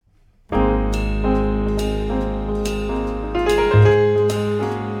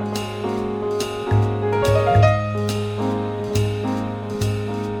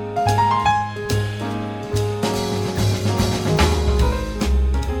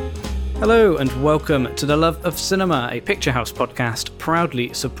Hello and welcome to The Love of Cinema, a Picturehouse podcast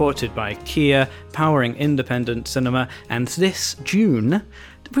proudly supported by Kia, powering independent cinema. And this June,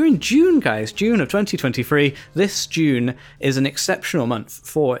 we're in June, guys, June of 2023. This June is an exceptional month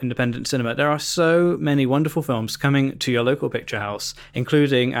for independent cinema. There are so many wonderful films coming to your local Picturehouse,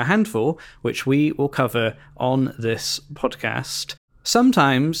 including a handful, which we will cover on this podcast.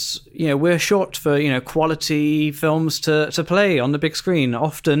 Sometimes, we're short for, quality films to play on the big screen.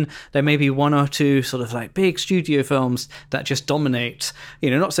 Often there may be one or two sort of like big studio films that just dominate.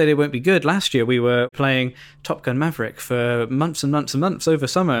 Not to say they won't be good. Last year we were playing Top Gun Maverick for months and months and months over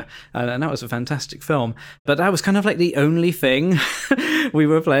summer, and that was a fantastic film. But that was kind of like the only thing we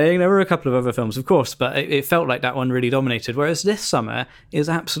were playing. There were a couple of other films, of course, but it felt like that one really dominated. Whereas this summer is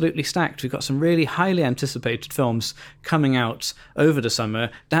absolutely stacked. We've got some really highly anticipated films coming out over the summer.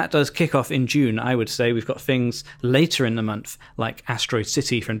 That does kick off in June, I would say. We've got things later in the month like Asteroid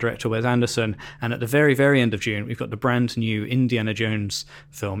City from director Wes Anderson, and at the very, very end of June we've got the brand new Indiana Jones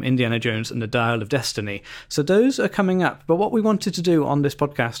film, Indiana Jones and the Dial of Destiny. So those are coming up, but what we wanted to do on this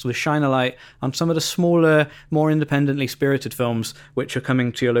podcast was shine a light on some of the smaller, more independently spirited films which are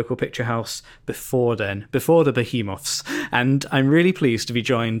coming to your local Picturehouse before the behemoths. And I'm really pleased to be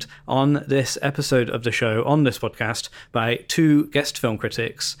joined on this episode of the show, on this podcast, by two guest film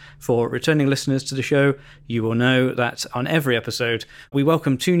critics. For returning listeners to the show, you will know that on every episode we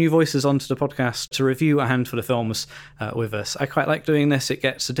welcome two new voices onto the podcast to review a handful of films with us. I quite like doing this. It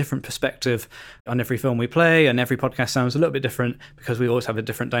gets a different perspective on every film we play, and every podcast sounds a little bit different because we always have a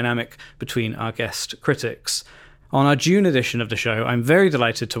different dynamic between our guest critics. On our June edition of the show, I'm very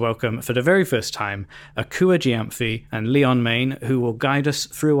delighted to welcome, for the very first time, Akua Gyamfi and Leon Main, who will guide us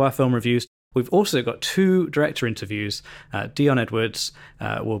through our film reviews. We've also got two director interviews. Dion Edwards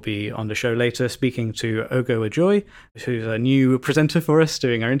will be on the show later, speaking to Ogo Ajoy, who's a new presenter for us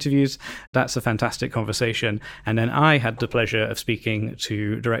doing our interviews. That's a fantastic conversation. And then I had the pleasure of speaking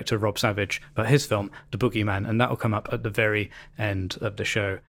to director Rob Savage about his film, The Boogeyman, and that will come up at the very end of the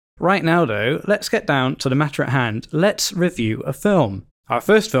show. Right now, though, let's get down to the matter at hand. Let's review a film. Our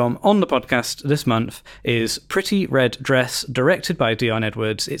first film on the podcast this month is Pretty Red Dress, directed by Dion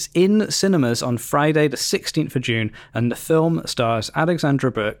Edwards. It's in cinemas on Friday the 16th of June, and the film stars Alexandra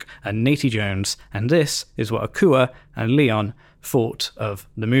Burke and Natey Jones, and this is what Akua and Leon thought of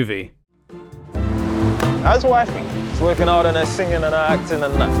the movie. How's wifey? She's working hard on her singing and her acting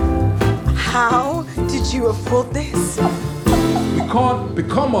and that. How did you afford this? We can't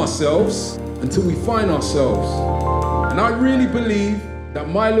become ourselves until we find ourselves. And I really believe that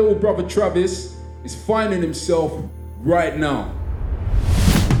my little brother Travis is finding himself right now.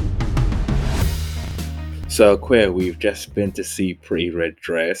 So, Queer, we've just been to see Pretty Red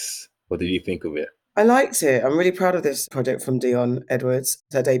Dress. What did you think of it? I liked it. I'm really proud of this project from Dion Edwards.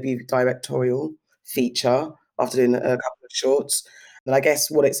 It's her debut directorial feature after doing a couple of shorts. And I guess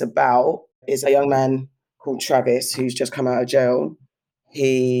what it's about is a young man called Travis who's just come out of jail.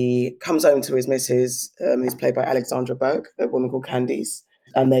 He comes home to his missus, who's played by Alexandra Burke, a woman called Candice,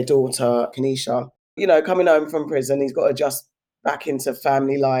 and their daughter, Kanisha. Coming home from prison, he's got to adjust back into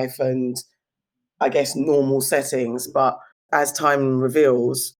family life and, I guess, normal settings. But as time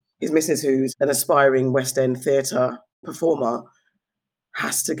reveals, his missus, who's an aspiring West End theatre performer,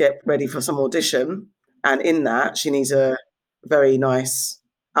 has to get ready for some audition. And in that, she needs a very nice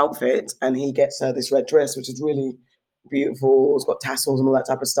outfit, and he gets her this red dress, which is really beautiful. It's got tassels and all that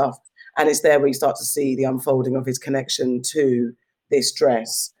type of stuff. And it's there where you start to see the unfolding of his connection to this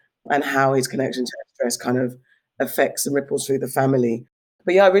dress and how his connection to this dress kind of affects and ripples through the family.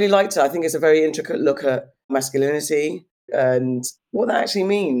 But yeah, I really liked it. I think it's a very intricate look at masculinity and what that actually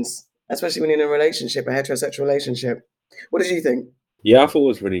means, especially when you're in a relationship, a heterosexual relationship. What did you think? Yeah, I thought it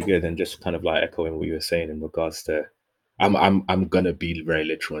was really good, and just kind of like echoing what you were saying in regards to, I'm gonna be very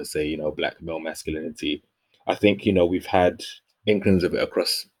literal and say, black male masculinity. I think, we've had inklings of it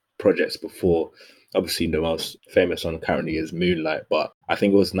across projects before. Obviously, the most famous one currently is Moonlight, but I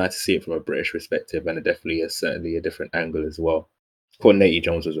think it was nice to see it from a British perspective, and it definitely is certainly a different angle as well. Natey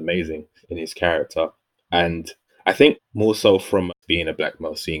Jones was amazing in his character, and I think more so from being a black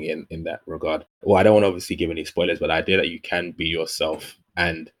male, seeing it in that regard. Well, I don't want to obviously give any spoilers, but the idea that you can be yourself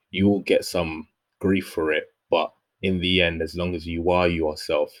and you will get some grief for it, but in the end, as long as you are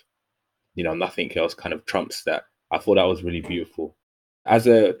yourself, nothing else kind of trumps that. I thought that was really beautiful. As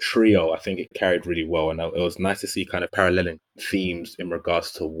a trio, I think it carried really well, and it was nice to see kind of paralleling themes in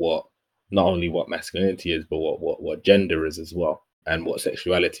regards to not only what masculinity is, but what gender is as well, and what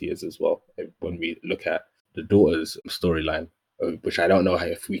sexuality is as well. When we look at the daughter's storyline, which I don't know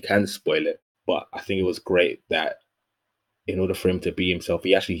if we can spoil it, but I think it was great that in order for him to be himself,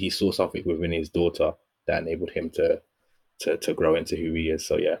 he saw something within his daughter that enabled him to grow into who he is.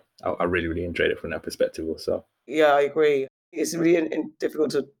 So yeah, I really, really enjoyed it from that perspective also. Yeah, I agree. It's really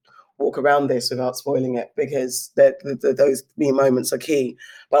difficult to walk around this without spoiling it because those me moments are key.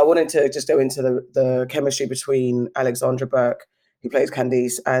 But I wanted to just go into the chemistry between Alexandra Burke, who plays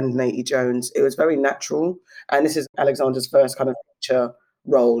Candice, and Nate Jones. It was very natural, and this is Alexandra's first kind of feature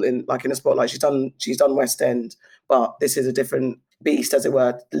role in a spotlight. She's done West End, but this is a different beast, as it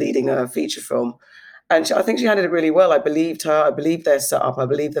were, leading a feature film. And I think she handled it really well. I believed her. I believed their setup. I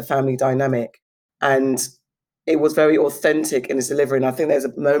believed the family dynamic. And it was very authentic in its delivery. And I think there's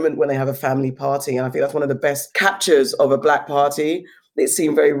a moment when they have a family party. And I think that's one of the best captures of a Black party. It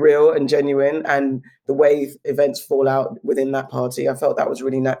seemed very real and genuine. And the way events fall out within that party, I felt that was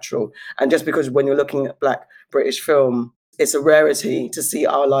really natural. And just because when you're looking at Black British film, it's a rarity to see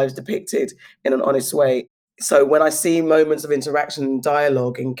our lives depicted in an honest way. So when I see moments of interaction and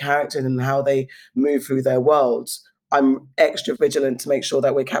dialogue and character and how they move through their worlds, I'm extra vigilant to make sure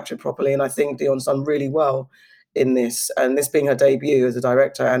that we're captured properly. And I think Dion's done really well in this. And this being her debut as a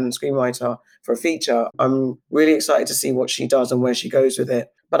director and screenwriter for a feature, I'm really excited to see what she does and where she goes with it.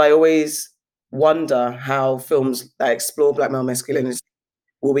 But I always wonder how films that explore Black male masculinity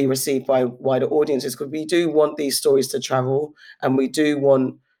will be received by wider audiences, because we do want these stories to travel and we do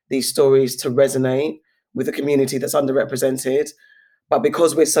want these stories to resonate with a community that's underrepresented. But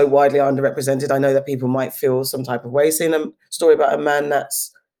because we're so widely underrepresented, I know that people might feel some type of way seeing a story about a man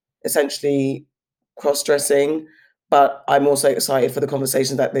that's essentially cross-dressing. But I'm also excited for the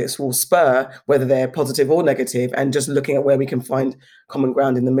conversations that this will spur, whether they're positive or negative, and just looking at where we can find common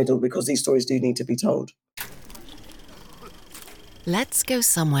ground in the middle, because these stories do need to be told. Let's go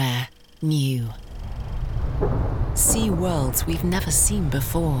somewhere new. See worlds we've never seen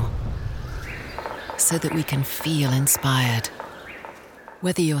before, so that we can feel inspired.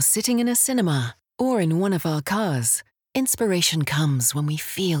 Whether you're sitting in a cinema or in one of our cars, inspiration comes when we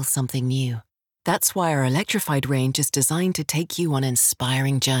feel something new. That's why our electrified range is designed to take you on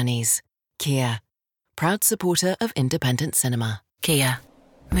inspiring journeys. Kia, proud supporter of independent cinema. Kia,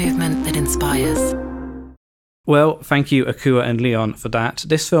 movement that inspires. Well, thank you, Akua and Leon, for that.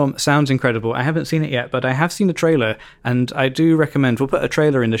 This film sounds incredible. I haven't seen it yet, but I have seen the trailer, and I do recommend, we'll put a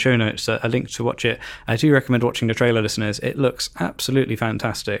trailer in the show notes, a link to watch it. I do recommend watching the trailer, listeners. It looks absolutely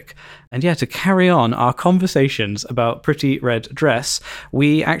fantastic. And yeah, to carry on our conversations about Pretty Red Dress,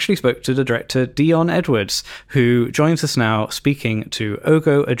 we actually spoke to the director, Dion Edwards, who joins us now speaking to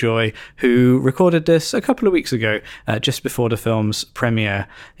Ogo Ajoy, who recorded this a couple of weeks ago, just before the film's premiere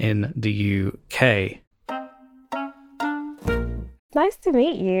in the UK. Nice to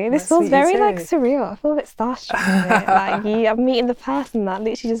meet you. This feels very surreal. I feel a bit starstruck. I'm meeting the person that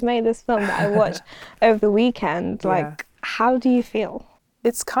literally just made this film that I watched over the weekend. How do you feel?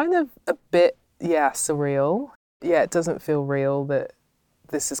 It's kind of a bit, surreal. Yeah, it doesn't feel real that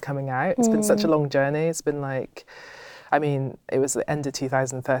this is coming out. It's been such a long journey. It's been it was the end of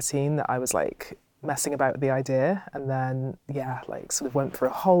 2013 that I was messing about with the idea, and then sort of went through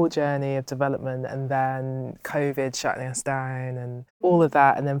a whole journey of development, and then COVID shutting us down and all of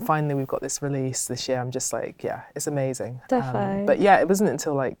that, and then finally we've got this release this year. I'm just it's amazing. Definitely. But it wasn't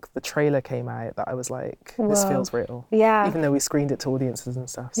until the trailer came out that I was this feels real. Yeah. Even though we screened it to audiences and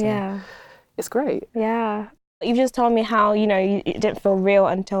stuff. So it's great. Yeah. You just told me how, it didn't feel real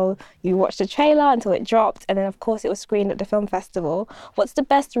until you watched the trailer, until it dropped, and then of course it was screened at the film festival. What's the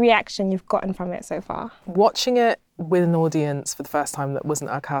best reaction you've gotten from it so far? Watching it with an audience for the first time that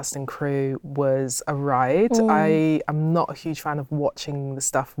wasn't our cast and crew was a ride. I am not a huge fan of watching the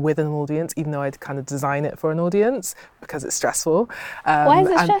stuff with an audience, even though I'd kind of design it for an audience, because it's stressful. Why is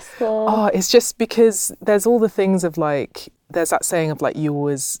it stressful? Oh, it's just because there's all the things of there's that saying of you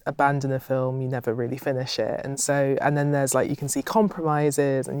always abandon a film, you never really finish it. And then there's you can see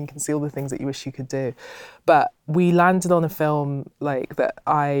compromises and you can see all the things that you wish you could do. But we landed on a film that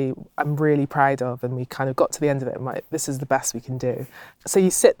I'm really proud of, and we kind of got to the end of it and this is the best we can do. So you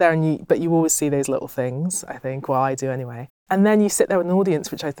sit there but you always see those little things, I think, well, I do anyway. And then you sit there with an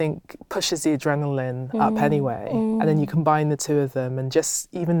audience, which I think pushes the adrenaline up anyway. And then you combine the two of them, and just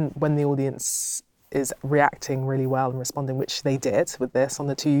even when the audience is reacting really well and responding, which they did with this on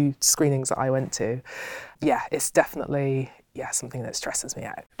the 2 screenings that I went to. Yeah, it's definitely something that stresses me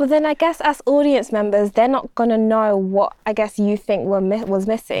out. But then I guess as audience members, they're not going to know what I guess you think was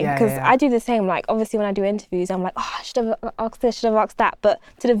missing. Because I do the same, obviously when I do interviews, I'm I should have asked this, should have asked that. But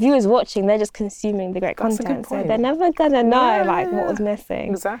to the viewers watching, they're just consuming the great content. So they're never going to know what was missing.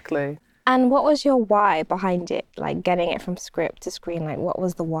 Exactly. And what was your why behind it? Getting it from script to screen, what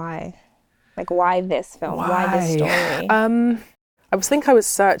was the why? Like, why this film? Why this story? I was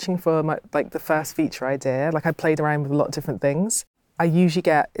searching for the first feature idea. Like, I played around with a lot of different things. I usually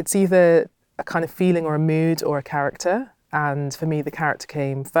it's either a kind of feeling or a mood or a character. And for me, the character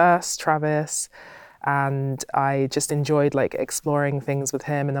came first, Travis. And I just enjoyed like exploring things with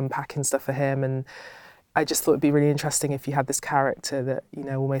him and unpacking stuff for him. And I just thought it'd be really interesting if you had this character that, you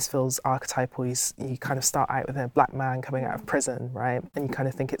know, almost feels archetypal. You kind of start out with a black man coming out of prison, right? And you kind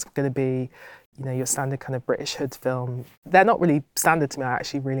of think it's going to be, you know, your standard kind of British hood film. They're not really standard to me. I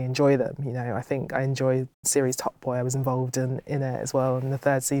actually really enjoy them. You know, I think I enjoy the series Top Boy. I was involved in it as well in the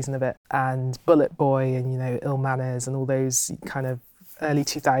 3rd season of it. And Bullet Boy and, you know, Ill Manners and all those kind of early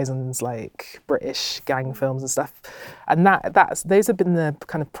 2000s like British gang films and stuff, and those have been the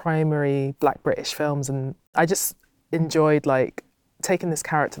kind of primary black British films, and I just enjoyed like taking this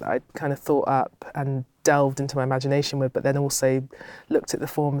character that I'd kind of thought up and delved into my imagination with, but then also looked at the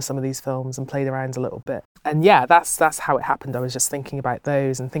form of some of these films and played around a little bit. And yeah, that's how it happened. I was just thinking about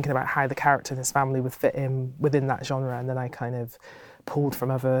those and thinking about how the character and his family would fit in within that genre, and then I kind of pulled from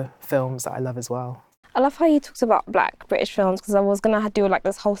other films that I love as well. I love how you talked about black British films, because I was going to do like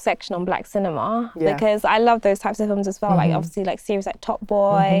this whole section on black cinema, because I love those types of films as well. Like obviously like series like Top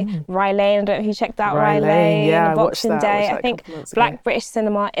Boy, Rye Lane, I don't know if you checked out Rye Lane, yeah, Boxing Day. I think black British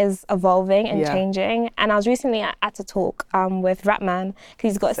cinema is evolving and changing. And I was recently at a talk with Rapman,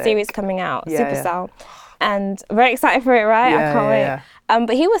 because he's got a series coming out, Supercell. And very excited for it, right? I can't wait.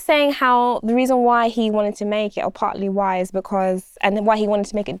 But he was saying how the reason why he wanted to make it, or partly why, is because, and why he wanted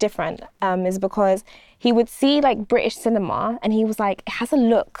to make it different, is because he would see like British cinema and he was like, it has a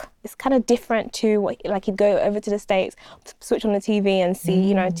look. It's kind of different to what, like he'd go over to the States, switch on the TV and see,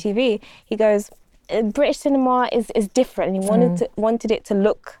 you know, TV. He goes, British cinema is different, and he wanted it to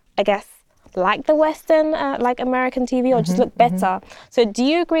look, I guess, like the Western, like American TV, or just look better. So do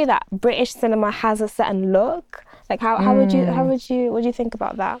you agree that British cinema has a certain look? Like what do you think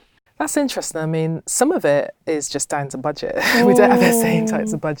about that? That's interesting. I mean, some of it is just down to budget. We don't have the same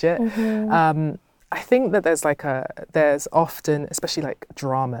types of budget. I think that there's often, especially like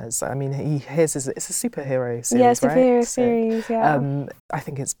dramas. I mean, it's a superhero series, right? Superhero series, yeah. I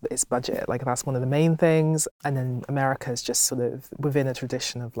think it's budget. Like that's one of the main things. And then America is just sort of within a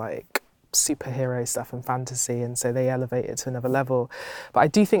tradition of like superhero stuff and fantasy, and so they elevate it to another level. But I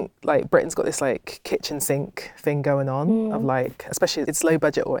do think like Britain's got this like kitchen sink thing going on of like, especially it's low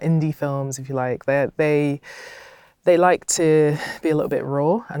budget or indie films, if you like, they like to be a little bit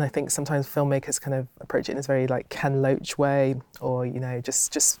raw, and I think sometimes filmmakers kind of approach it in this very like Ken Loach way, or you know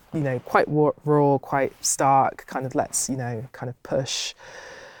just you know quite raw, quite stark, kind of let's you know kind of push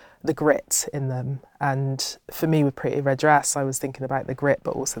the grit in them. And for me with Pretty Red Dress, I was thinking about the grit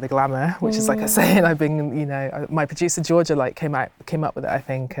but also the glamour, which is like I say, and I've been, you know, my producer Georgia like came up with it, I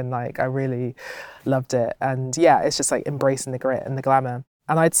think, and like I really loved it. And yeah, it's just like embracing the grit and the glamour.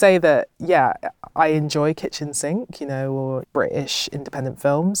 And I'd say that, yeah, I enjoy kitchen sink, you know, or British independent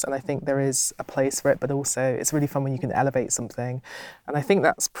films, and I think there is a place for it, but also it's really fun when you can elevate something. And I think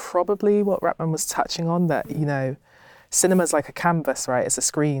that's probably what Rapman was touching on, that, you know, cinema's like a canvas, right? It's a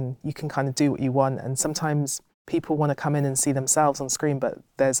screen. You can kind of do what you want, and sometimes people want to come in and see themselves on screen, but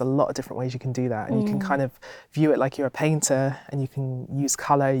there's a lot of different ways you can do that, and you can kind of view it like you're a painter, and you can use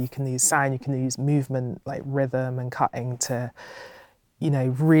color, you can use sound, you can use movement, like rhythm and cutting to, you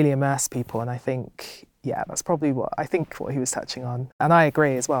know, really immerse people. And I think, yeah, that's probably what he was touching on. And I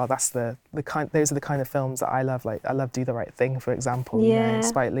agree as well. That's those are the kind of films that I love. Like I love Do the Right Thing, for example. You know,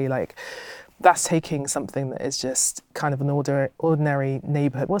 Spike Lee, like that's taking something that is just kind of an ordinary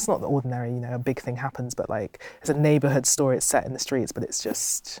neighborhood. Well, it's not ordinary, you know, a big thing happens, but like it's a neighborhood story. It's set in the streets, but it's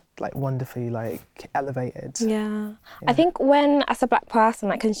just like wonderfully like elevated. Yeah. I think when, as a black person,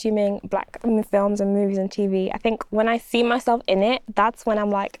 like consuming black films and movies and TV, I think when I see myself in it, that's when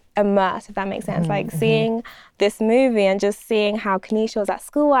I'm like immersed, if that makes sense. Like seeing this movie and just seeing how Kanisha was at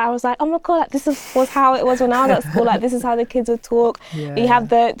school, I was like, oh my God, like this was how it was when I was at school. Like this is how the kids would talk. You have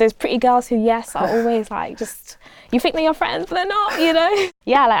those pretty girls who, yes, are always like just, you think they're your friends, but they're not, you know?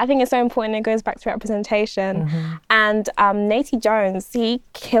 Yeah, like I think it's so important. It goes back to representation. And Natey Jones, he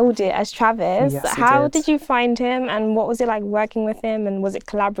killed it as Travis. Yes, how did you find him, and what was it like working with him, and was it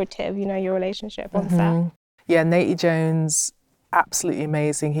collaborative, you know, your relationship on set? Yeah, Natey Jones, absolutely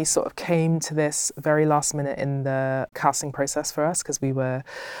amazing. He sort of came to this very last minute in the casting process for us, because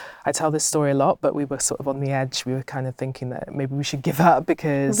I tell this story a lot, but we were sort of on the edge. We were kind of thinking that maybe we should give up,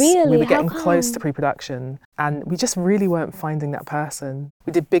 because we were getting close to pre-production and we just really weren't finding that person.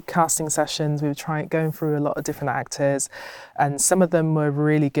 We did big casting sessions. We were going through a lot of different actors, and some of them were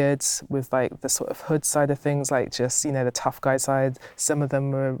really good with like the sort of hood side of things, like just, you know, the tough guy side. Some of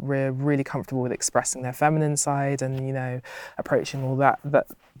them were really comfortable with expressing their feminine side and, you know, approaching all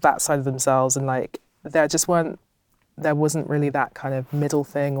that side of themselves, and like there wasn't really that kind of middle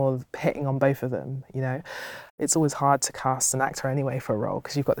thing or hitting on both of them, you know. It's always hard to cast an actor anyway for a role,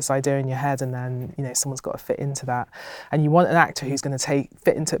 because you've got this idea in your head and then, you know, someone's got to fit into that. And you want an actor who's going to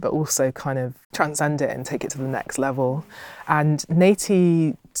fit into it, but also kind of transcend it and take it to the next level. And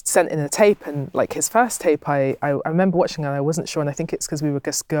Nate sent in a tape, and like his first tape, I remember watching it and I wasn't sure, and I think it's because we were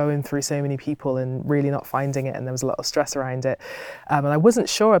just going through so many people and really not finding it, and there was a lot of stress around it. And I wasn't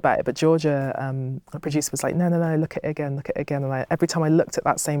sure about it, but Georgia, the producer, was like, no, look at it again. And every time I looked at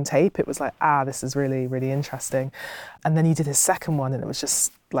that same tape, it was like, this is really, really interesting. And then he did his second one, and it was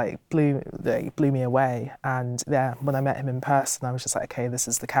just like blew me away. And yeah, when I met him in person, I was just like, okay, this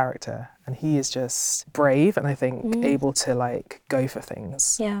is the character. And he is just brave, and I think able to like go for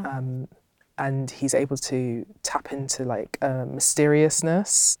things. Yeah. And he's able to tap into like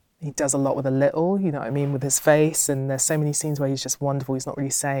mysteriousness. He does a lot with a little, you know what I mean, with his face. And there's so many scenes where he's just wonderful. He's not really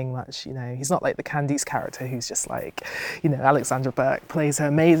saying much, you know. He's not like the Candice character who's just like, you know, Alexandra Burke plays her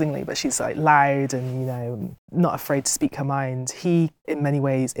amazingly, but she's like loud and, you know, not afraid to speak her mind. He, in many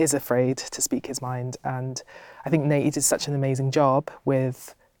ways, is afraid to speak his mind. And I think Nate did such an amazing job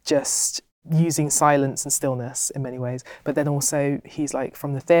with just using silence and stillness in many ways, but then also he's like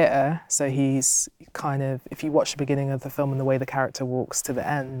from the theatre, so he's kind of, if you watch the beginning of the film and the way the character walks to the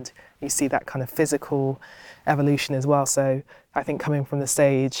end, you see that kind of physical evolution as well. So I think coming from the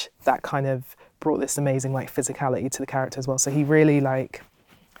stage, that kind of brought this amazing like physicality to the character as well. So he really like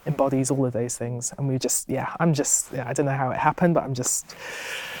embodies all of those things, and I don't know how it happened, but I'm just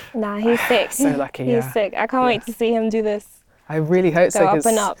he's sick. So lucky. He's sick. I can't wait to see him do this. I really hope so. Go up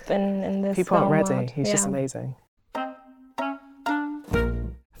and up in this people aren't ready. world. He's just amazing.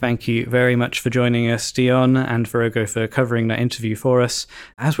 Thank you very much for joining us, Dion, and Virgo for covering that interview for us.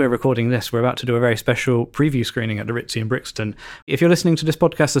 As we're recording this, we're about to do a very special preview screening at the Ritzy in Brixton. If you're listening to this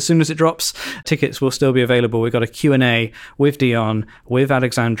podcast as soon as it drops, tickets will still be available. We've got a Q&A with Dion, with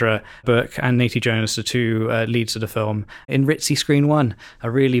Alexandra Burke and Nate Jonas, the two leads of the film, in Ritzy Screen 1, a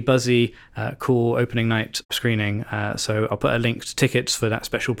really buzzy, cool opening night screening. So I'll put a link to tickets for that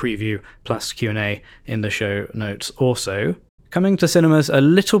special preview plus Q&A in the show notes also. Coming to cinemas a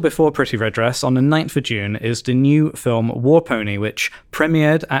little before Pretty Red Dress on the 9th of June is the new film War Pony, which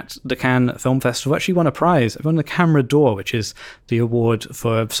premiered at the Cannes Film Festival. Actually won a prize. It won the Camera d'Or, which is the award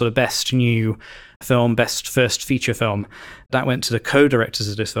for sort of best new film, best first feature film. That went to the co-directors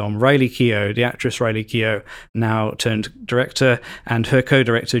of this film, Riley Keough, the actress Riley Keough, now turned director, and her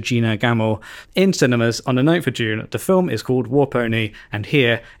co-director Gina Gamble. In cinemas on the 9th of June, the film is called War Pony, and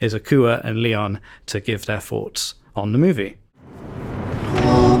here is Akua and Leon to give their thoughts on the movie.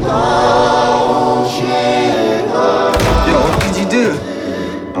 Yo, what did you do?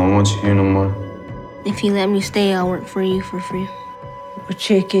 I don't want you here no more. If you let me stay, I'll work for you for free.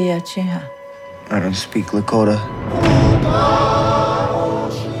 I don't speak Lakota.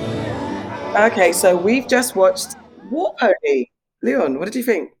 Okay, so we've just watched War Pony. Leon, what did you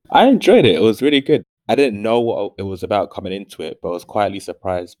think? I enjoyed it. It was really good. I didn't know what it was about coming into it, but I was quietly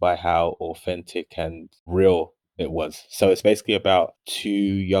surprised by how authentic and real it was. So it's basically about two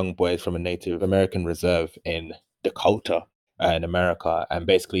young boys from a Native American reserve in Dakota in America, and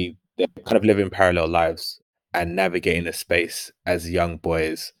basically they're kind of living parallel lives and navigating a space as young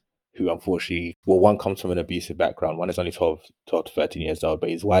boys who unfortunately, well, one comes from an abusive background. One is only 12 to 13 years old, but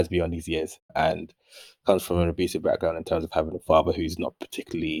he's wise beyond his years and comes from an abusive background in terms of having a father who's not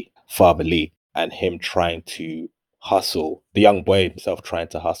particularly fatherly, and him trying to hustle, the young boy himself trying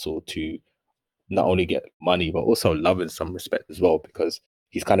to hustle to not only get money, but also love in some respect as well, because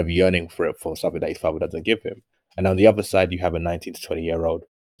he's kind of yearning for it, for something that his father doesn't give him. And on the other side, you have a 19 to 20-year-old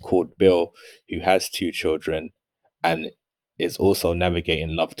called Bill, who has two children and is also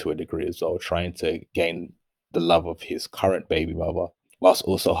navigating love to a degree as well, trying to gain the love of his current baby mother, whilst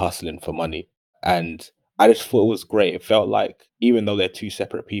also hustling for money. And I just thought it was great. It felt like, even though they're two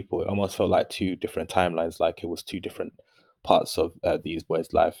separate people, it almost felt like two different timelines, like it was two different parts of these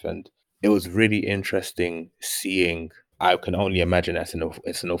boys' life. And it was really interesting seeing, I can only imagine it's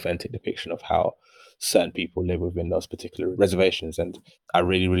an authentic depiction of how certain people live within those particular reservations. And I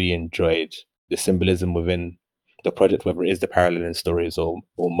really, really enjoyed the symbolism within the project, whether it is the paralleling stories or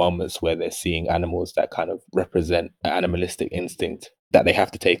moments where they're seeing animals that kind of represent an animalistic instinct that they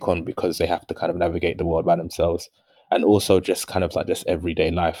have to take on because they have to kind of navigate the world by themselves. And also just kind of like just everyday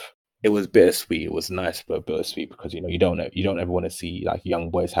life. It was bittersweet. It was nice, but bittersweet because, you don't ever want to see like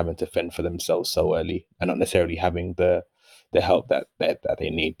young boys having to fend for themselves so early and not necessarily having the help that they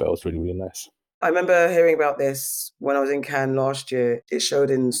need. But it was really, really nice. I remember hearing about this when I was in Cannes last year. It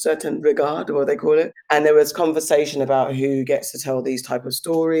showed in Certain Regard, or what they call it. And there was conversation about who gets to tell these type of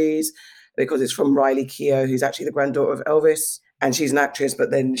stories, because it's from Riley Keough, who's actually the granddaughter of Elvis. And she's an actress,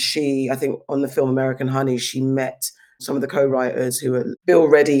 but then I think on the film American Honey, she met some of the co-writers who were Bill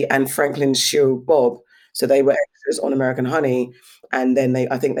Reddy and Franklin Shield Bob. So they were extras on American Honey. And then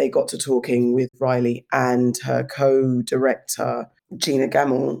I think they got to talking with Riley and her co-director, Gina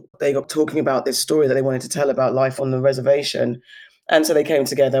Gamble. They got talking about this story that they wanted to tell about life on the reservation. And so they came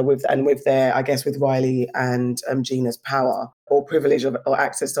together with their, I guess, with Riley and Gina's power or privilege or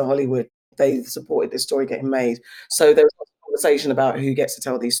access to Hollywood. They supported this story getting made. So there was a conversation about who gets to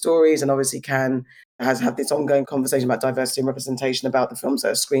tell these stories. And obviously Cannes has had this ongoing conversation about diversity and representation about the films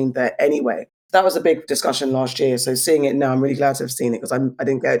that are screened there anyway. That was a big discussion last year. So seeing it now, I'm really glad to have seen it because I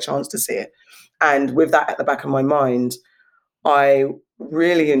didn't get a chance to see it. And with that at the back of my mind, I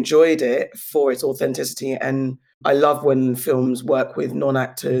really enjoyed it for its authenticity. And I love when films work with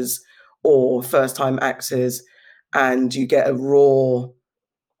non-actors or first-time actors and you get a raw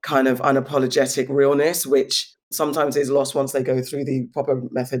kind of unapologetic realness, which sometimes is lost once they go through the proper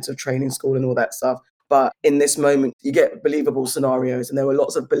methods of training school and all that stuff. But in this moment, you get believable scenarios. And there were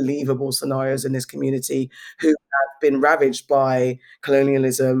lots of believable scenarios in this community who have been ravaged by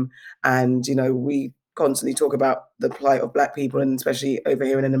colonialism. And, we constantly talk about the plight of Black people, and especially over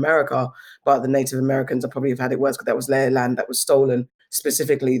here in America, but the Native Americans probably have had it worse because that was their land that was stolen.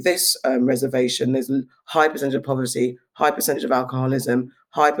 Specifically, this reservation, there's a high percentage of poverty, high percentage of alcoholism,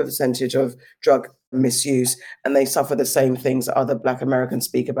 high percentage of drug misuse, and they suffer the same things that other Black Americans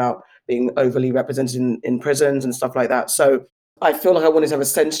speak about, being overly represented in prisons and stuff like that. So I feel like I wanted to have a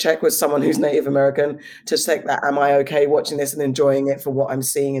sense check with someone who's Native American to check that, am I okay watching this and enjoying it for what I'm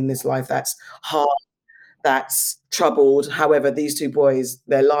seeing in this life that's hard, that's troubled. However, these two boys,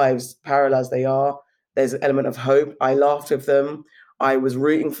 their lives, parallel as they are, there's an element of hope. I laughed with them. I was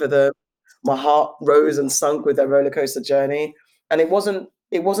rooting for them. My heart rose and sunk with their roller coaster journey. And it wasn't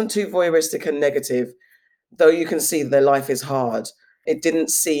too voyeuristic and negative, though you can see that their life is hard. It didn't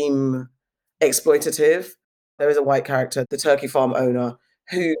seem exploitative. There is a white character, the turkey farm owner,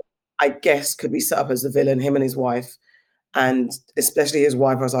 who I guess could be set up as the villain, him and his wife. And especially his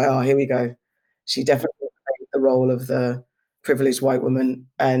wife, I was like, oh, here we go. She definitely played the role of the privileged white woman.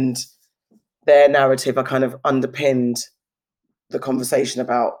 And their narrative are kind of underpinned the conversation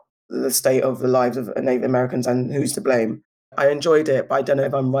about the state of the lives of Native Americans and who's to blame. I enjoyed it, but I don't know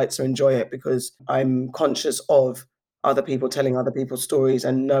if I'm right to enjoy it because I'm conscious of other people telling other people's stories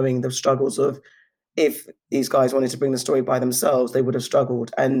and knowing the struggles of, if these guys wanted to bring the story by themselves, they would have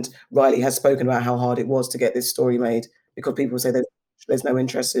struggled. And Riley has spoken about how hard it was to get this story made because people say there's no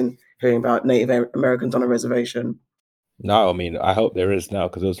interest in hearing about Native Americans on a reservation. No, I mean, I hope there is now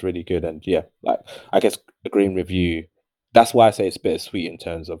because it was really good. And yeah, like, I guess agreeing with you, that's why I say it's bittersweet in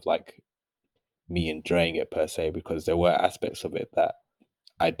terms of like me enjoying it per se, because there were aspects of it that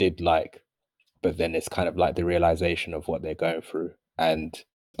I did like, but then it's kind of like the realization of what they're going through. And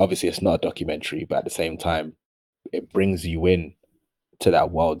obviously it's not a documentary, but at the same time, it brings you in to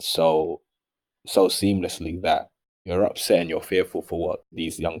that world so seamlessly that you're upset and you're fearful for what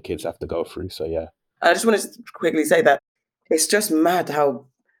these young kids have to go through. So yeah. I just wanted to quickly say that it's just mad how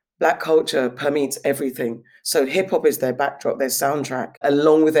Black culture permeates everything. So hip hop is their backdrop, their soundtrack,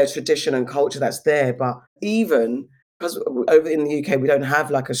 along with their tradition and culture that's there. But even because over in the UK, we don't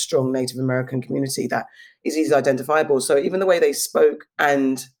have like a strong Native American community that is easily identifiable. So even the way they spoke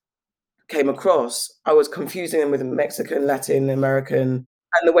and came across, I was confusing them with Mexican, Latin American,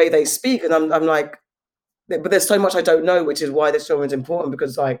 and the way they speak. And I'm like, but there's so much I don't know, which is why this film is important,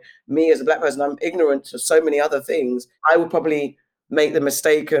 because like me as a Black person, I'm ignorant to so many other things. I would probably make the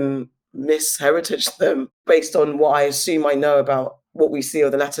mistake and misheritage them based on what I assume I know about what we see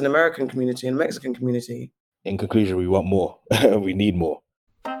of the Latin American community and Mexican community. In conclusion, we want more. We need more.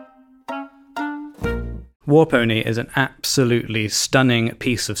 War Pony is an absolutely stunning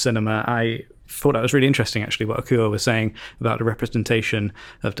piece of cinema. I thought that was really interesting, actually, what Akua was saying about the representation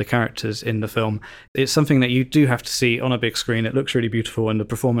of the characters in the film. It's something that you do have to see on a big screen. It looks really beautiful, and the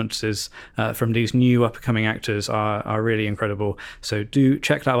performances from these new up-and-coming actors are really incredible. So do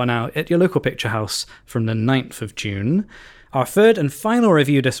check that one out at your local Picturehouse from the 9th of June. Our third and final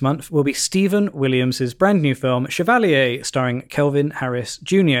review this month will be Stephen Williams' brand new film Chevalier, starring Kelvin Harris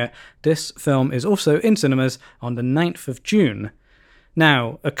Jr. This film is also in cinemas on the 9th of June.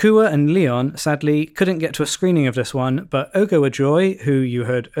 Now, Akua and Leon sadly couldn't get to a screening of this one, but Ogo Ajoy, who you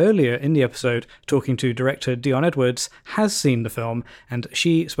heard earlier in the episode talking to director Dion Edwards, has seen the film, and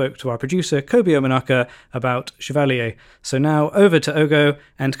she spoke to our producer Kobe Omanaka about Chevalier. So now over to Ogo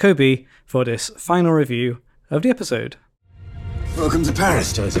and Kobe for this final review of the episode. Welcome to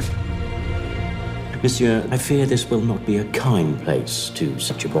Paris, Joseph. Monsieur, I fear this will not be a kind place to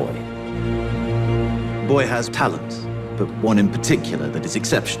such a boy. The boy has talent, but one in particular that is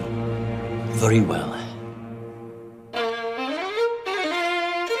exceptional. Very well.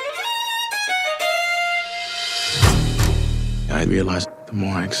 I realized the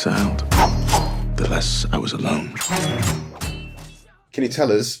more I excelled, the less I was alone. Can you tell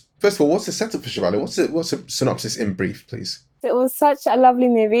us, first of all, what's the setup for Chevalier? What's the synopsis in brief, please? It was such a lovely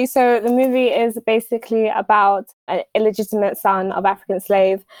movie. So the movie is basically about an illegitimate son of African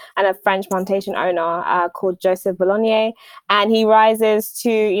slave and a French plantation owner called Joseph Boulognier. And he rises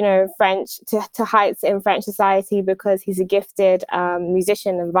to, French, to heights in French society because he's a gifted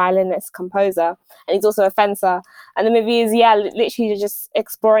musician and violinist, composer. And he's also a fencer. And the movie is, literally just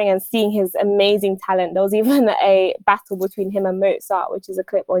exploring and seeing his amazing talent. There was even a battle between him and Mozart, which is a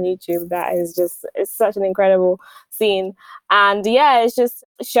clip on YouTube that is it's such an incredible scene. And it's just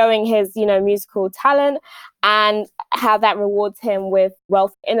showing his, musical talent and how that rewards him with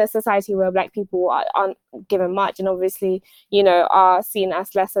wealth in a society where Black people aren't given much and obviously, are seen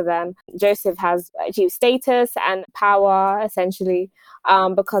as lesser than. Joseph has achieved status and power, essentially,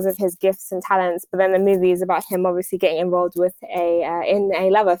 because of his gifts and talents. But then the movie is about him obviously getting involved with in a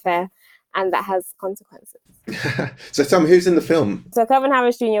love affair, and that has consequences. So tell me, who's in the film? So Kelvin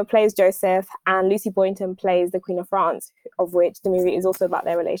Harris Jr. plays Joseph and Lucy Boynton plays the Queen of France, of which the movie is also about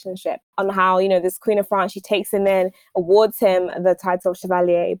their relationship. On how, this Queen of France, she takes him in, awards him the title of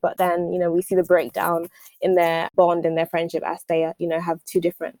Chevalier, but then, we see the breakdown in their bond and their friendship as they, have two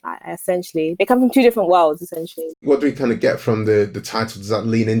different, essentially, they come from two different worlds, essentially. What do we kind of get from the title? Does that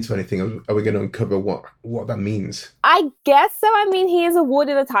lean into anything? Are we going to uncover what that means? I guess so. I mean, he is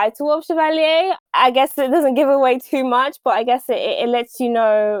awarded the title of Chevalier. I guess it doesn't give away too much, but I guess it lets you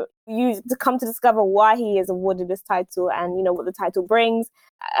know, you to come to discover why he is awarded this title and, what the title brings.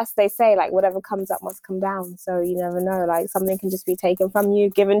 As they say, whatever comes up must come down. So you never know, something can just be taken from you,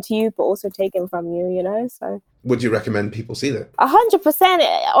 given to you, but also taken from you, so. Would you recommend people see that?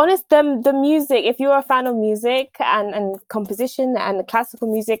 100%. Honest, the music, if you're a fan of music and composition and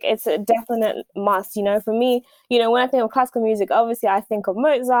classical music, it's a definite must, For me, when I think of classical music, obviously I think of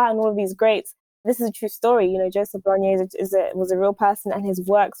Mozart and all of these greats. This is a true story. Joseph Boulognier was a real person and his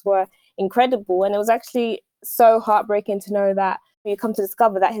works were incredible. And it was actually so heartbreaking to know that you come to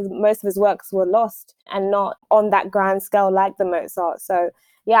discover that most of his works were lost and not on that grand scale like the Mozart. So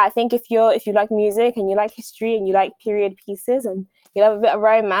I think if you like music and you like history and you like period pieces and you love a bit of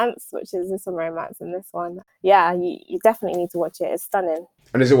romance, which is some romance in this one, you definitely need to watch it. It's stunning.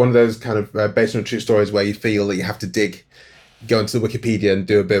 And is it one of those kind of based on true stories where you feel that you have to go into the Wikipedia and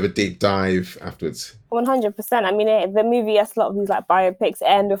do a bit of a deep dive afterwards? 100%. I mean, the movie, yes, a lot of these biopics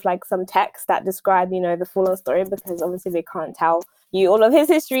end with some text that describe, the full story, because obviously they can't tell you all of his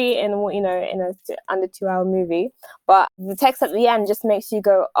history in a under 2-hour movie. But the text at the end just makes you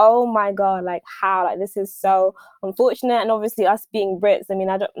go, oh my God, how? This is so unfortunate. And obviously us being Brits, I mean,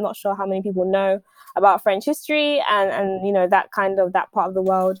 I'm not sure how many people know about French history and that kind of that part of the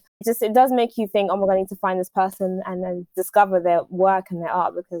world. It does make you think, oh my God, I need to find this person and then discover their work and their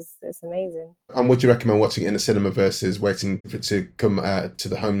art, because it's amazing. And would you recommend watching it in the cinema versus waiting for it to come to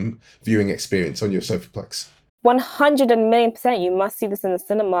the home viewing experience on your Sofaplex? 100% you must see this in the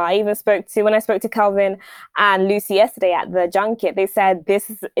cinema. I even when I spoke to Calvin and Lucy yesterday at the junket, they said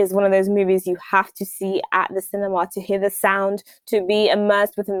this is one of those movies you have to see at the cinema to hear the sound, to be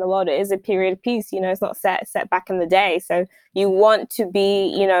immersed within the world. It is a period piece, it's not set back in the day. So you want to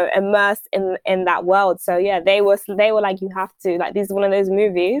be, immersed in that world. So they were like, you have to, this is one of those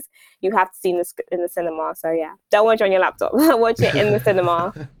movies you have to see in the cinema. So don't watch it on your laptop. Watch it in the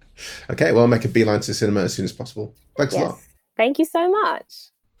cinema. Okay, well, I'll make a beeline to the cinema as soon as possible. Thanks a lot. Thank you so much.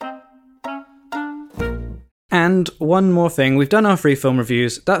 And one more thing, we've done our free film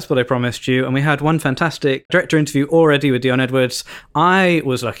reviews, that's what I promised you, and we had one fantastic director interview already with Dion Edwards. I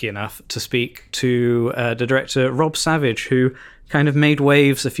was lucky enough to speak to the director Rob Savage, who kind of made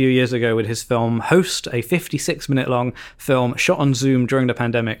waves a few years ago with his film Host, a 56-minute long film shot on Zoom during the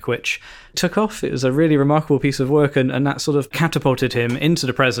pandemic, which took off. It was a really remarkable piece of work, and that sort of catapulted him into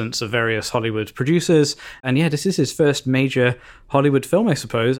the presence of various Hollywood producers. And yeah, this is his first major Hollywood film, I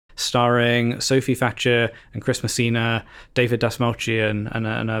suppose, starring Sophie Thatcher and Chris Messina, David Dastmalchian, and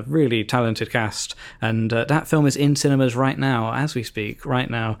a really talented cast. And that film is in cinemas right now, as we speak, right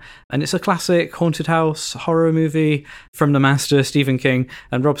now. And it's a classic haunted house horror movie from the master, Stephen King.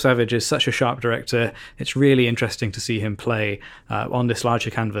 And Rob Savage is such a sharp director. It's really interesting to see him play on this larger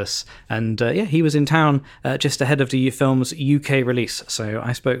canvas. And yeah, he was in town just ahead of the film's UK release. So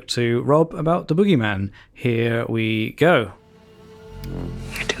I spoke to Rob about The Boogeyman. Here we go.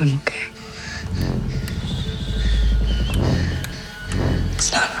 You're doing okay.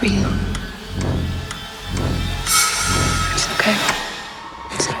 It's not real. It's okay.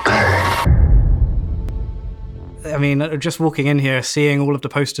 It's okay. I mean, just walking in here, seeing all of the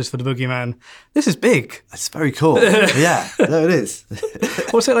posters for The Boogeyman, this is big. It's very cool. Yeah, no, it is.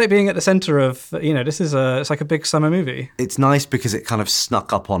 What's it like being at the centre of, this is it's like a big summer movie? It's nice because it kind of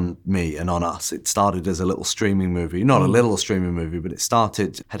snuck up on me and on us. It started as a little streaming movie, not a little streaming movie, but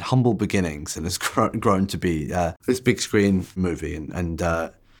it had humble beginnings and has grown to be this big screen movie, and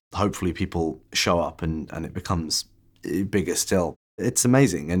hopefully people show up and it becomes bigger still. It's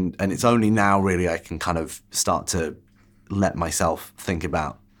amazing, and it's only now really I can kind of start to let myself think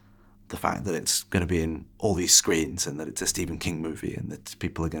about the fact that it's going to be in all these screens and that it's a Stephen King movie and that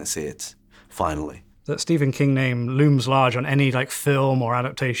people are going to see it finally. That Stephen King name looms large on any film or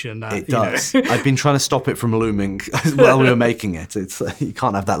adaptation. It does. I've been trying to stop it from looming while we were making it. It's you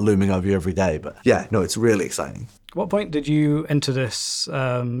can't have that looming over you every day, but yeah, no, it's really exciting. At what point did you enter this?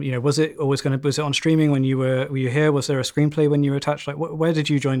 Was it on streaming when were you here? Was there a screenplay when you were attached? Where did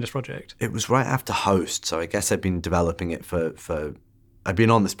you join this project? It was right after Host, so I guess I've been developing it I've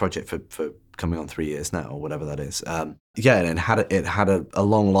been on this project for coming on 3 years now, or whatever that is. And it had a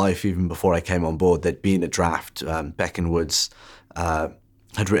long life even before I came on board. There'd been a draft. Beck & Woods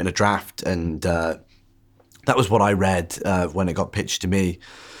had written a draft, and that was what I read when it got pitched to me.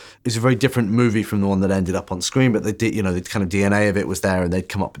 It was a very different movie from the one that ended up on screen, but the kind of DNA of it was there, and they'd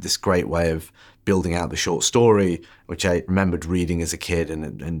come up with this great way of building out the short story, which I remembered reading as a kid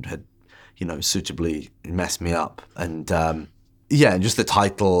and had, suitably messed me up. And and just the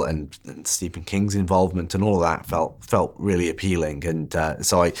title and Stephen King's involvement and all of that felt really appealing. And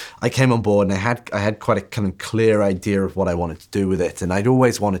so I came on board, and I had quite a kind of clear idea of what I wanted to do with it. And I'd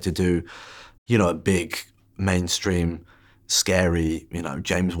always wanted to do, a big mainstream, scary,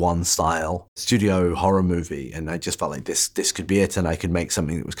 James Wan style studio horror movie, and I just felt like this could be it, and I could make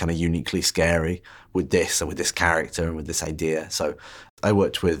something that was kind of uniquely scary with this and with this character and with this idea. So I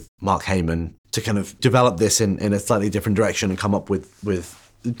worked with Mark Heyman to kind of develop this in a slightly different direction and come up with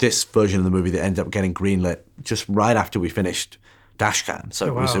this version of the movie that ended up getting greenlit just right after we finished Dashcam. So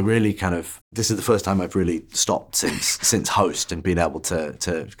It was a really kind of, this is the first time I've really stopped since Host and been able to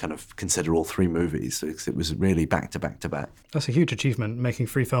kind of consider all three movies. So it was really back to back to back. That's a huge achievement, making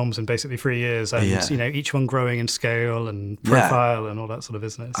 3 films in basically 3 years, and each one growing in scale and profile and all that sort of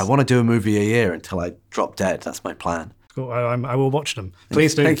business. I want to do a movie a year until I drop dead. That's my plan. Cool. I will watch them.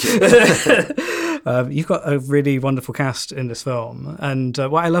 Please do. Thank you. You've got a really wonderful cast in this film, and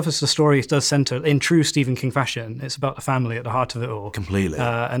what I love is the story does centre in true Stephen King fashion. It's about the family at the heart of it all. Completely.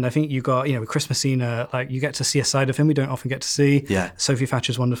 And I think you got, with Chris Messina, you get to see a side of him we don't often get to see. Yeah. Sophie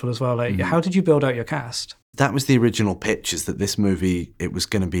Thatcher's wonderful as well. How did you build out your cast? That was the original pitch, is that this movie, it was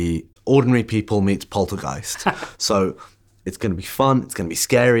going to be ordinary people meets poltergeist. So it's going to be fun. It's going to be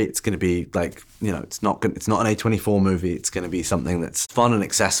scary. It's going to be it's not an A24 movie. It's going to be something that's fun and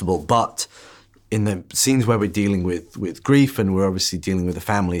accessible. But in the scenes where we're dealing with grief, and we're obviously dealing with a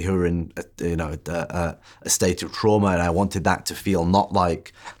family who are in a state of trauma, and I wanted that to feel not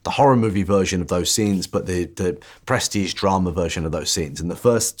like the horror movie version of those scenes, but the prestige drama version of those scenes. And the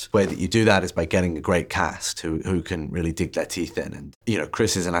first way that you do that is by getting a great cast who can really dig their teeth in. And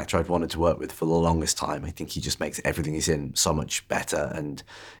Chris is an actor I've wanted to work with for the longest time. I think he just makes everything he's in so much better, and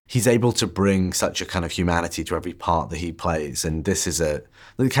he's able to bring such a kind of humanity to every part that he plays. And this is the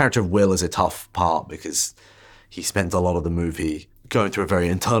character of Will is a tough part because he spends a lot of the movie going through a very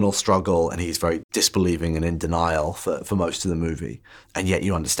internal struggle, and he's very disbelieving and in denial for most of the movie. And yet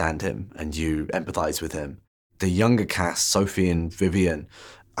you understand him and you empathize with him. The younger cast, Sophie and Vivian,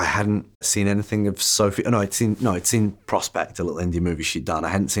 I hadn't seen anything of Sophie. I'd seen Prospect, a little indie movie she'd done. I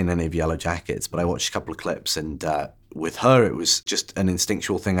hadn't seen any of Yellow Jackets, but I watched a couple of clips, and with her, it was just an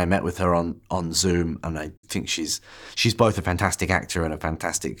instinctual thing. I met with her on Zoom, and I think she's both a fantastic actor and a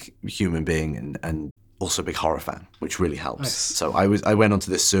fantastic human being, and also a big horror fan, which really helps. Nice. So I went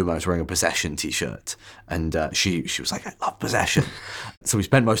onto this Zoom, I was wearing a Possession t-shirt, and she was like, I love Possession. So we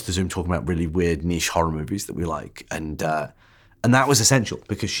spent most of the Zoom talking about really weird niche horror movies that we like, and that was essential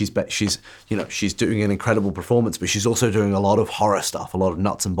because she's doing an incredible performance, but she's also doing a lot of horror stuff, a lot of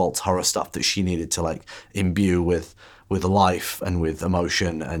nuts and bolts horror stuff that she needed to like imbue with life and with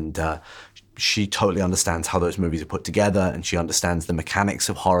emotion, and she totally understands how those movies are put together, and she understands the mechanics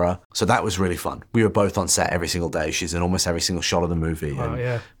of horror. So that was really fun. We were both on set every single day. She's in almost every single shot of the movie. Wow, and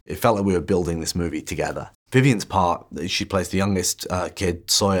yeah. It felt like we were building this movie together. Vivian's part, she plays the youngest kid,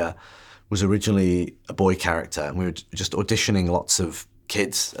 Sawyer, was originally a boy character, and we were just auditioning lots of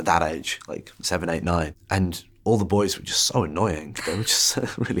kids at that age, like 7, 8, 9. And all the boys were just so annoying. They were just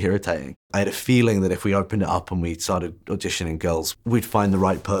really irritating. I had a feeling that if we opened it up and we started auditioning girls, we'd find the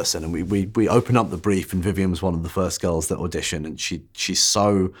right person. And we opened up the brief, and Vivian was one of the first girls that auditioned, and she's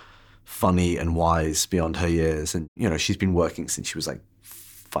so funny and wise beyond her years. And, you know, she's been working since she was like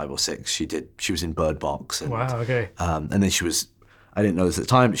 5 or 6. She was in Bird Box. And, wow, okay. And then she was, I didn't know this at the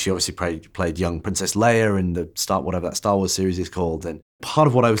time, but she obviously played young Princess Leia in whatever that Star Wars series is called. And part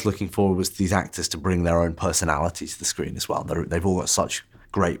of what I was looking for was these actors to bring their own personality to the screen as well. They've all got such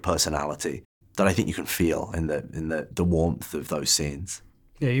great personality that I think you can feel in the warmth of those scenes.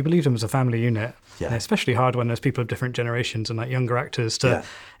 Yeah, you believe them as a family unit. Yeah. And especially hard when there's people of different generations and like younger actors to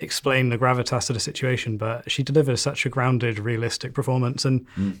explain the gravitas of the situation. But she delivers such a grounded, realistic performance, and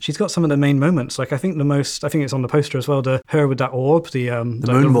she's got some of the main moments. Like I think it's on the poster as well. Her with that orb, the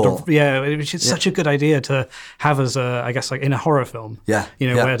moonball. Which is such a good idea to have as I guess like in a horror film. Yeah,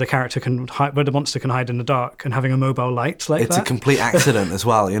 where the character can hide, where the monster can hide in the dark, and having a mobile light like it's that. It's a complete accident as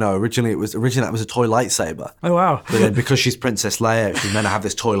well. Originally that was a toy lightsaber. Oh wow! But then because she's Princess Leia, she's meant to have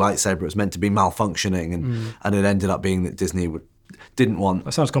this toy lightsaber. It was meant to be malfunctioning, and it ended up being that Disney didn't want.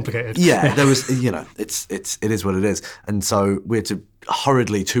 That sounds complicated. Yeah, there was, it is what it is, and so we had to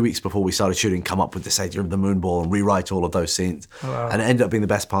hurriedly 2 weeks before we started shooting come up with this idea of the moonball and rewrite all of those scenes, and it ended up being the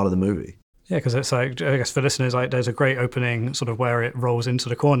best part of the movie. Yeah, because it's like, I guess for listeners, like there's a great opening sort of where it rolls into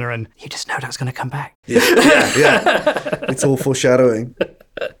the corner and you just know that's going to come back. Yeah. It's all foreshadowing.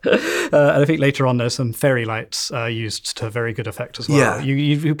 And I think later on there's some fairy lights used to very good effect as well. Yeah.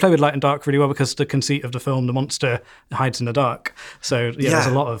 You play with light and dark really well because the conceit of the film, the monster hides in the dark. So there's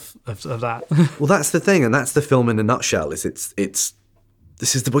a lot of that. Well, that's the thing, and that's the film in a nutshell.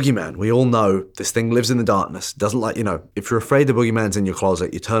 This is the boogeyman. We all know this thing lives in the darkness. Doesn't like, if you're afraid the boogeyman's in your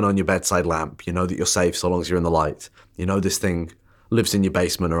closet, you turn on your bedside lamp. You know that you're safe so long as you're in the light. You know this thing lives in your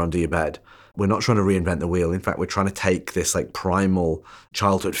basement or under your bed. We're not trying to reinvent the wheel. In fact, we're trying to take this like primal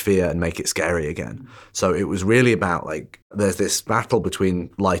childhood fear and make it scary again. So it was really about like, there's this battle between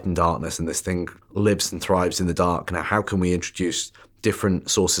light and darkness, and this thing lives and thrives in the dark. Now, how can we introduce different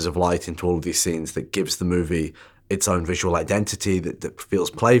sources of light into all of these scenes that gives the movie its own visual identity, that feels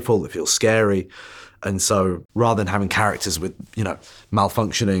playful, that feels scary? And so rather than having characters with,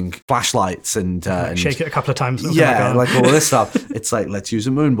 malfunctioning flashlights and shake it a couple of times. Like all this stuff, it's like, let's use a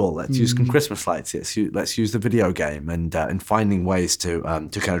moonball, let's use some Christmas lights, let's use the video game, and finding ways to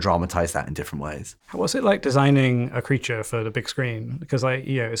kind of dramatize that in different ways. What's it like designing a creature for the big screen? Because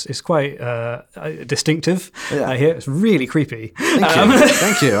it's quite distinctive. Yeah. Here it's really creepy.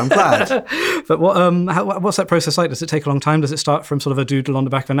 Thank you. I'm glad. But what's that process like? Does it take a long time? Does it start from sort of a doodle on the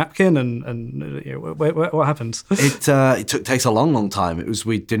back of a napkin, and what happens? It takes a long time.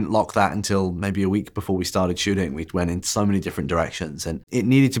 We didn't lock that until maybe a week before we started shooting. We went in so many different directions, and it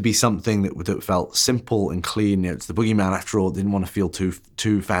needed to be something that felt simple and clean. It's the boogeyman after all. It didn't want to feel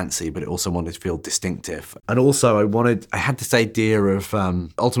too fancy, but it also wanted to feel distinctive. And also I had this idea of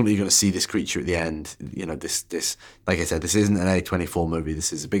ultimately you're going to see this creature at the end. This like I said, this isn't an A24 movie.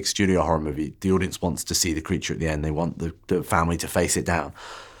 This is a big studio horror movie. The audience wants to see the creature at the end. They want the family to face it down.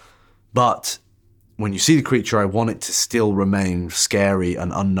 But when you see the creature, I want it to still remain scary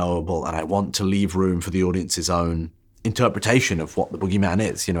and unknowable, and I want to leave room for the audience's own interpretation of what the boogeyman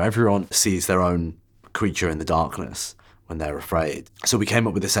is. Everyone sees their own creature in the darkness when they're afraid. So we came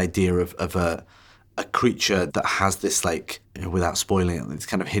up with this idea of a creature that has this, like, without spoiling it, this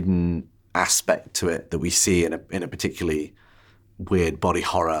kind of hidden aspect to it that we see in a particularly weird body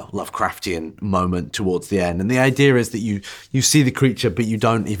horror Lovecraftian moment towards the end. And the idea is that you see the creature, but you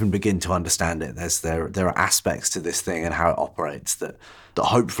don't even begin to understand it. There are aspects to this thing and how it operates that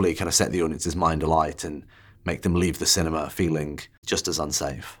hopefully kind of set the audience's mind alight and make them leave the cinema feeling just as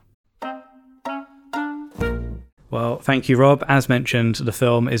unsafe. Well, thank you, Rob. As mentioned, the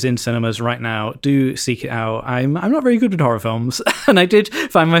film is in cinemas right now. Do seek it out. I'm not very good with horror films, and I did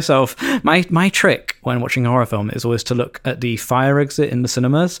find myself, my trick when watching a horror film is always to look at the fire exit in the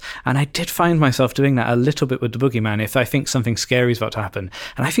cinemas, and I did find myself doing that a little bit with The Boogeyman if I think something scary is about to happen,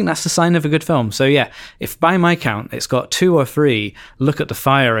 and I think that's the sign of a good film. So yeah, if by my count it's got 2 or 3 look at the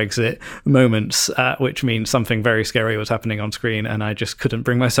fire exit moments, which means something very scary was happening on screen, and I just couldn't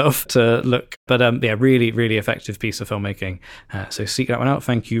bring myself to look. But yeah, really, really effective piece of filmmaking. So seek that one out.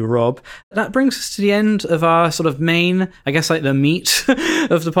 Thank you, Rob. That brings us to the end of our sort of main, I guess, like the meat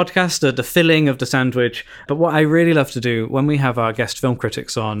of the podcast, the filling of the sandwich. But what I really love to do when we have our guest film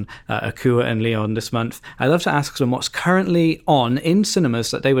critics on, Akua and Leon this month, I love to ask them what's currently on in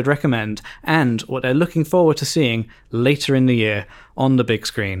cinemas that they would recommend and what they're looking forward to seeing later in the year on the big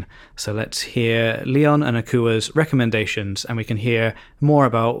screen. So let's hear Leon and Akua's recommendations, and we can hear more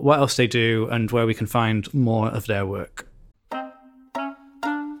about what else they do and where we can find more of their work.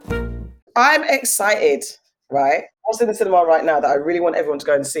 I'm excited, right? What's in the cinema right now that I really want everyone to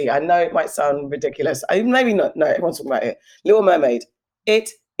go and see? I know it might sound ridiculous. Maybe not. No, everyone's talking about it. Little Mermaid. It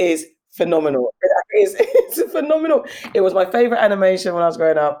is phenomenal. It's phenomenal. It was my favorite animation when I was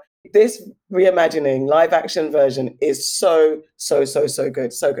growing up. This reimagining live action version is so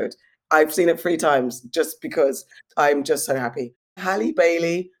good. So good. I've seen it 3 times just because I'm just so happy. Halle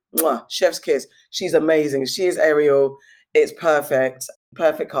Bailey, mwah, chef's kiss. She's amazing. She is Ariel. It's perfect.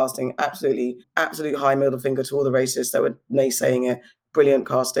 Perfect casting. Absolutely high middle finger to all the racists that were naysaying it. Brilliant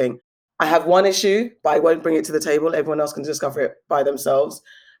casting. I have one issue, but I won't bring it to the table. Everyone else can discover it by themselves.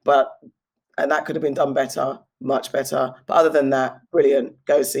 And that could have been done better, much better. But other than that, brilliant.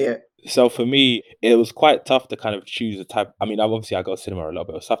 Go see it. So for me, it was quite tough to kind of choose a type. I mean, I go to cinema a lot,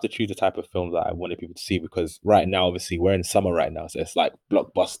 but it was tough to choose the type of film that I wanted people to see because right now, obviously, we're in summer right now, so it's like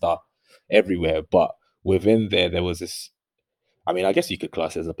blockbuster everywhere. But within there was this. I mean, I guess you could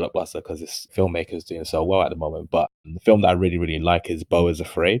class it as a blockbuster because this filmmaker's doing so well at the moment. But the film that I really, really like is Beau is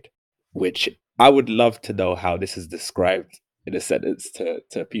Afraid, which I would love to know how this is described in a sentence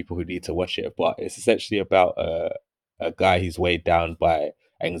to people who need to watch it. But it's essentially about a guy who's weighed down by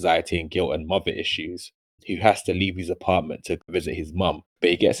anxiety and guilt and mother issues who has to leave his apartment to visit his mum. But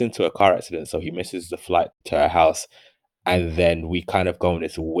he gets into a car accident, so he misses the flight to her house. And then we kind of go on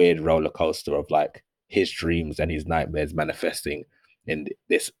this weird roller coaster of like his dreams and his nightmares manifesting in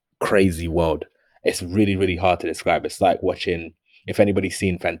this crazy world. It's really, really hard to describe. It's like watching, if anybody's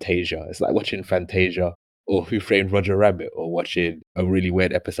seen Fantasia, it's like watching Fantasia or Who Framed Roger Rabbit or watching a really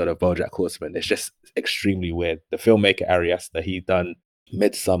weird episode of BoJack Horseman. It's just extremely weird. The filmmaker Ari Aster, he done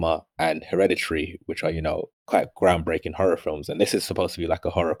Midsummer and Hereditary, which are, quite groundbreaking horror films. And this is supposed to be like a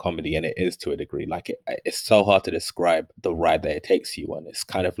horror comedy, and it is to a degree. Like it's so hard to describe the ride that it takes you on. It's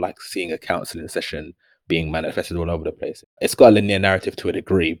kind of like seeing a counseling session being manifested all over the place. It's got a linear narrative to a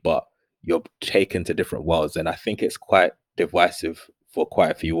degree, but you're taken to different worlds. And I think it's quite divisive for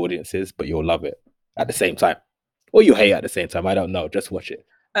quite a few audiences, but you'll love it at the same time. Or you hate it at the same time. I don't know. Just watch it.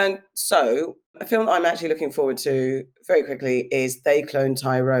 And so a film I'm actually looking forward to very quickly is They Clone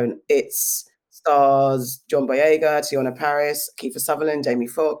Tyrone. It stars John Boyega, Tiana Paris, Kiefer Sutherland, Jamie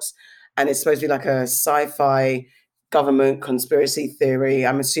Foxx, and it's supposed to be like a sci-fi government conspiracy theory.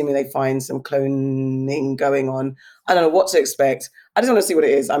 I'm assuming they find some cloning going on. I don't know what to expect. I just want to see what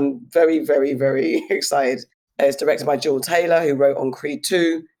it is. I'm very, very, very excited. It's directed by Joel Taylor, who wrote on Creed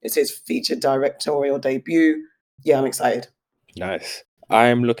 2. It's his featured directorial debut. Yeah, I'm excited. Nice.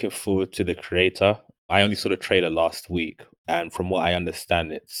 I'm looking forward to The Creator. I only saw the trailer last week, and from what I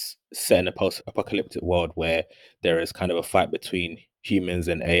understand, it's set in a post-apocalyptic world where there is kind of a fight between humans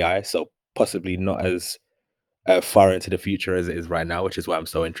and AI, so possibly not as far into the future as it is right now, which is why I'm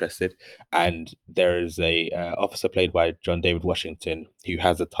so interested. And there is a officer played by John David Washington who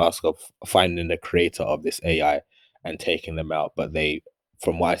has the task of finding the creator of this AI and taking them out. But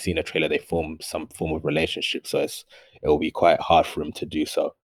from what I see in the trailer, they form some form of relationship, so it will be quite hard for him to do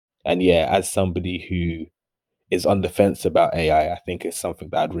so. And yeah, as somebody who is on the fence about AI, I think it's something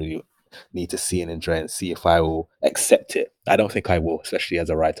that I'd really need to see and enjoy and see if I will accept it. I don't think I will, especially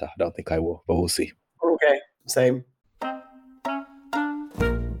as a writer. I don't think I will, but we'll see. Okay, same.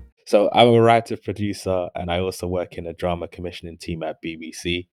 So I'm a writer, producer, and I also work in a drama commissioning team at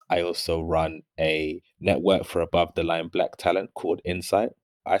BBC. I also run a network for above the line Black talent called Insight.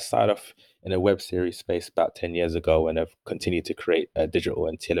 I started off in a web series space about 10 years ago and have continued to create digital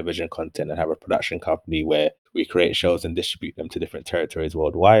and television content and have a production company where we create shows and distribute them to different territories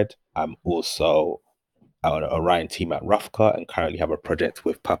worldwide. I'm also on a writing team at Roughcut and currently have a project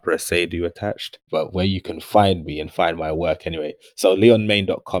with Papa Seydu attached, but where you can find me and find my work anyway. So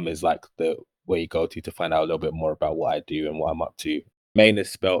leonmain.com is like the where you go to find out a little bit more about what I do and what I'm up to. Maine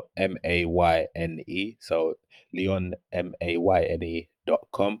is spelled Mayne, so Leon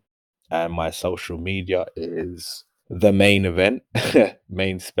Mayne.com, and my social media is The Main Event.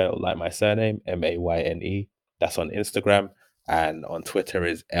 Maine spelled like my surname, Mayne. That's on Instagram, and on Twitter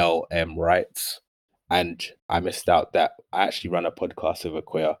is LMWrites. And I missed out that I actually run a podcast with a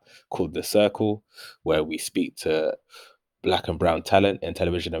queer called The Circle, where we speak to Black and brown talent in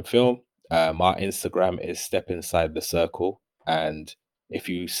television and film. Our Instagram is Step Inside the Circle, and if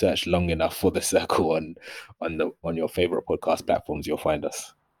you search long enough for The Circle on your favorite podcast platforms, you'll find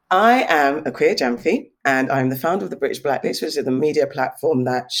us. I am a queer Jamfi, and I'm the founder of the British Blacklist, which is the media platform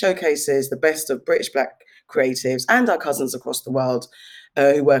that showcases the best of British Black creatives and our cousins across the world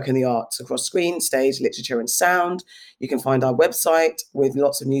who work in the arts across screen, stage, literature and sound. You can find our website with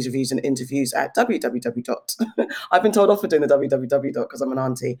lots of news reviews and interviews at I've been told off for doing the www because I'm an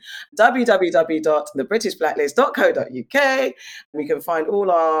auntie. www.thebritishblacklist.co.uk. We can find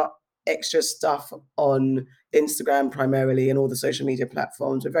all our extra stuff on Instagram primarily and all the social media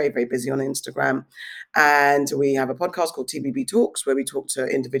platforms. We're very, very busy on Instagram. And we have a podcast called TBB Talks, where we talk to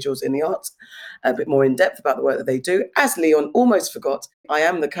individuals in the arts a bit more in depth about the work that they do. As Leon almost forgot, I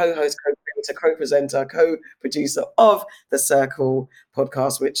am the co-host, co-creator, co-presenter, co-producer of The Circle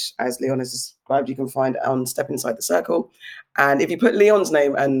podcast, which, as Leon has described, you can find on Step Inside the Circle. And if you put Leon's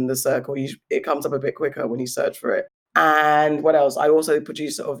name and The Circle, it comes up a bit quicker when you search for it. And what else? I also the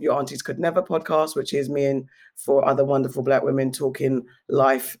producer of Your Aunties Could Never podcast, which is me and 4 other wonderful Black women talking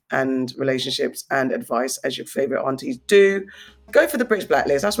life and relationships and advice as your favorite aunties do. Go for the British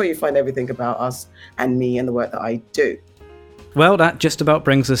Blacklist. That's where you find everything about us and me and the work that I do. Well, that just about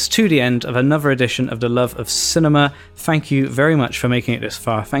brings us to the end of another edition of The Love of Cinema. Thank you very much for making it this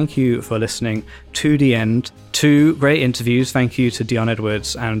far. Thank you for listening to the end. 2 great interviews. Thank you to Dion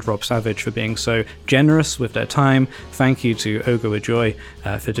Edwards and Rob Savage for being so generous with their time. Thank you to Ogo Ajoy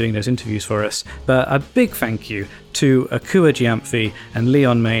for doing those interviews for us. But a big thank you to Akua Gyamfi and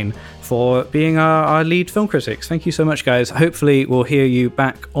Leon Mayne for being our lead film critics. Thank you so much, guys. Hopefully we'll hear you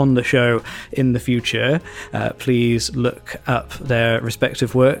back on the show in the future. Please look up their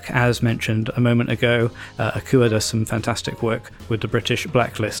respective work. As mentioned a moment ago, Akua does some fantastic work with the British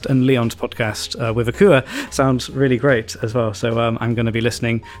Blacklist, and Leon's podcast with Akua sounds really great as well. So I'm going to be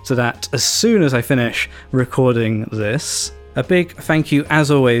listening to that as soon as I finish recording this. A big thank you,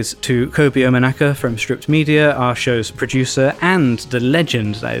 as always, to Kobe Omanaka from Stripped Media, our show's producer, and the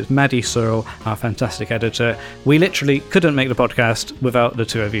legend that is Maddie Searle, our fantastic editor. We literally couldn't make the podcast without the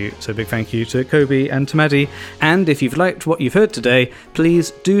 2 of you, so big thank you to Kobe and to Maddie. And if you've liked what you've heard today,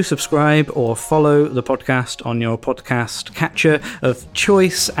 please do subscribe or follow the podcast on your podcast catcher of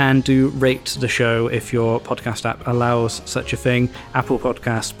choice, and do rate the show if your podcast app allows such a thing. Apple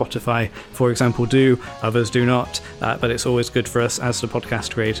Podcasts, Spotify, for example, do. Others do not, but it's always good for us as the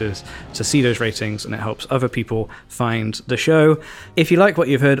podcast creators to see those ratings, and it helps other people find the show. If you like what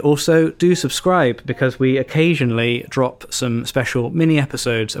you've heard, also do subscribe, because we occasionally drop some special mini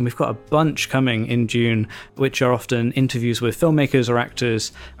episodes, and we've got a bunch coming in June, which are often interviews with filmmakers or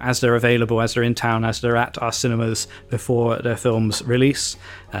actors as they're available, as they're in town, as they're at our cinemas before their films release.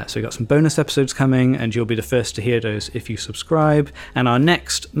 So we've got some bonus episodes coming, and you'll be the first to hear those if you subscribe. And our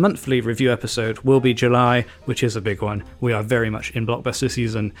next monthly review episode will be July, which is a big one. We are very much in blockbuster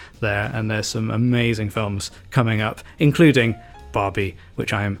season there, and there's some amazing films coming up, including Barbie,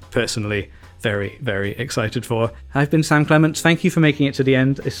 which I am personally very, very excited for. I've been Sam Clements. Thank you for making it to the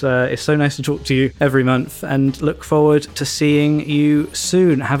end. It's so nice to talk to you every month, and look forward to seeing you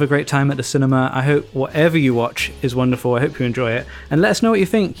soon. Have a great time at the cinema. I hope whatever you watch is wonderful. I hope you enjoy it, and let us know what you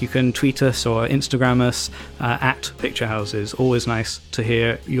think. You can tweet us or Instagram us at Picturehouse. It's always nice to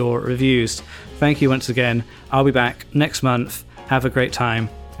hear your reviews. Thank you once again. I'll be back next month. Have a great time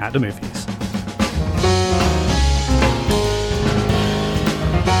at the movies.